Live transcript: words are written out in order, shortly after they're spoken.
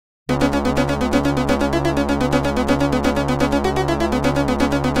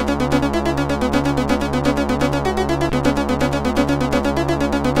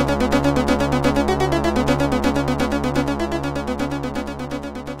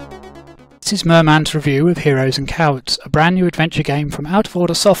This is Merman's review of Heroes and Cowards, a brand new adventure game from Out of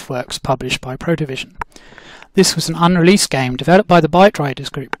Order Softworks published by Protovision. This was an unreleased game developed by the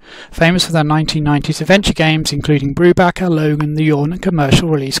Byteriders group, famous for their 1990s adventure games including Brubaker, Logan, The Yawn and commercial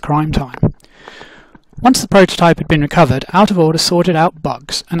release Crime Time. Once the prototype had been recovered, Out of Order sorted out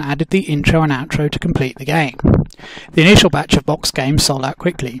bugs and added the intro and outro to complete the game. The initial batch of boxed games sold out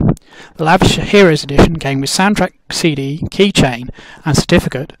quickly. The lavish Heroes edition came with soundtrack, CD, keychain and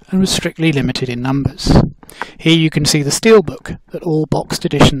certificate and was strictly limited in numbers. Here you can see the steelbook that all boxed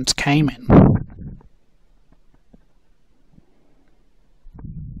editions came in.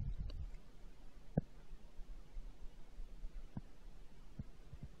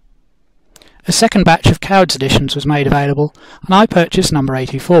 A second batch of Cowards editions was made available, and I purchased number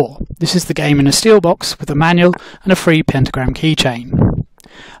 84. This is the game in a steel box with a manual and a free pentagram keychain.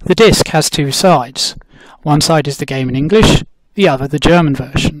 The disc has two sides. One side is the game in English, the other the German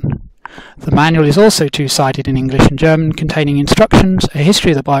version. The manual is also two-sided in English and German, containing instructions, a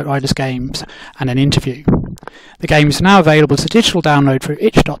history of the Byteriders games, and an interview. The game is now available as a digital download through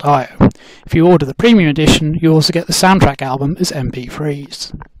itch.io. If you order the premium edition, you also get the soundtrack album as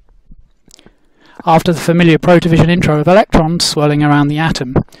MP3s. After the familiar Protovision intro of electrons swirling around the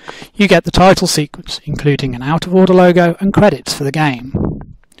atom, you get the title sequence, including an Out of Order logo and credits for the game.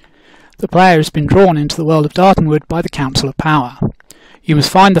 The player has been drawn into the world of Dartonwood by the Council of Power. You must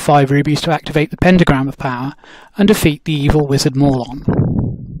find the 5 rubies to activate the pentagram of power and defeat the evil wizard Morlon.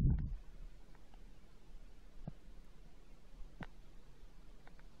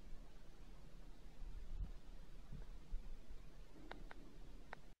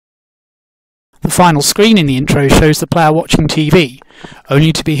 The final screen in the intro shows the player watching TV,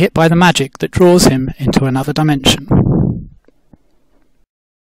 only to be hit by the magic that draws him into another dimension.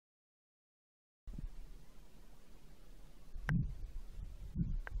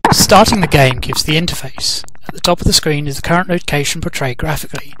 Starting the game gives the interface. At the top of the screen is the current location portrayed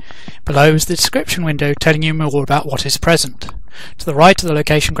graphically. Below is the description window telling you more about what is present. To the right of the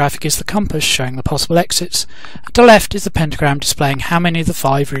location graphic is the compass showing the possible exits, and to the left is the pentagram displaying how many of the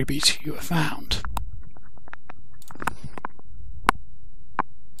 5 rubies you have found.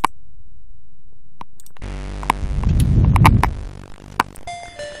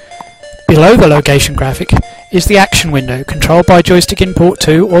 Below the location graphic is the action window controlled by joystick input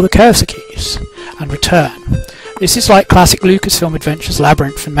 2 or the cursor keys, and return. This is like classic Lucasfilm Adventures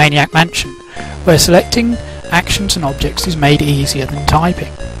Labyrinth and Maniac Mansion, where selecting actions and objects is made easier than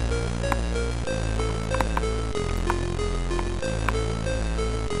typing.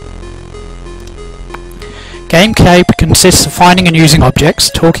 Gameplay consists of finding and using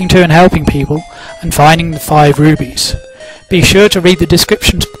objects, talking to and helping people, and finding the 5 rubies. Be sure to read the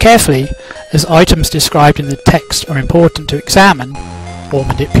descriptions carefully, as items described in the text are important to examine or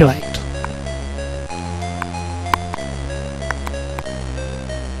manipulate.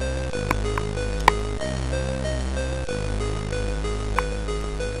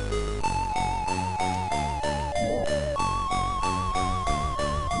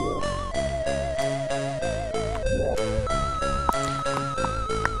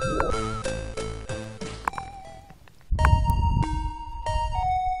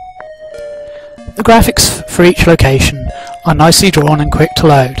 The graphics for each location are nicely drawn and quick to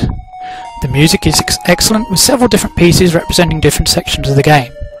load. The music is excellent, with several different pieces representing different sections of the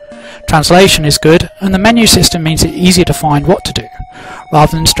game. Translation is good, and the menu system means it's easier to find what to do,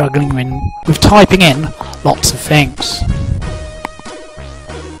 rather than struggling with typing in lots of things.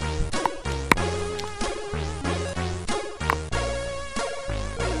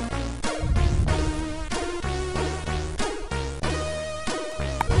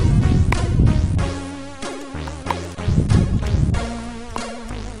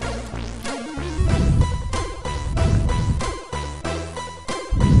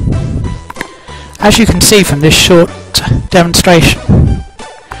 As you can see from this short demonstration,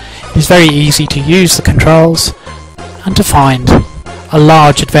 it is very easy to use the controls and to find a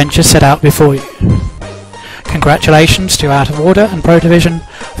large adventure set out before you. Congratulations to Out of Order and Protovision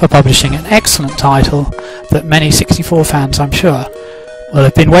for publishing an excellent title that many 64 fans, I'm sure, will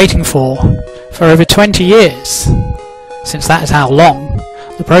have been waiting for over 20 years, since that is how long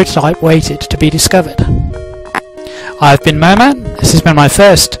the prototype waited to be discovered. I've been Merman. This has been my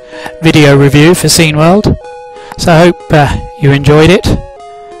first video review for Scene World, so I hope you enjoyed it,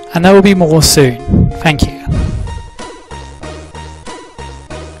 and there will be more soon. Thank you.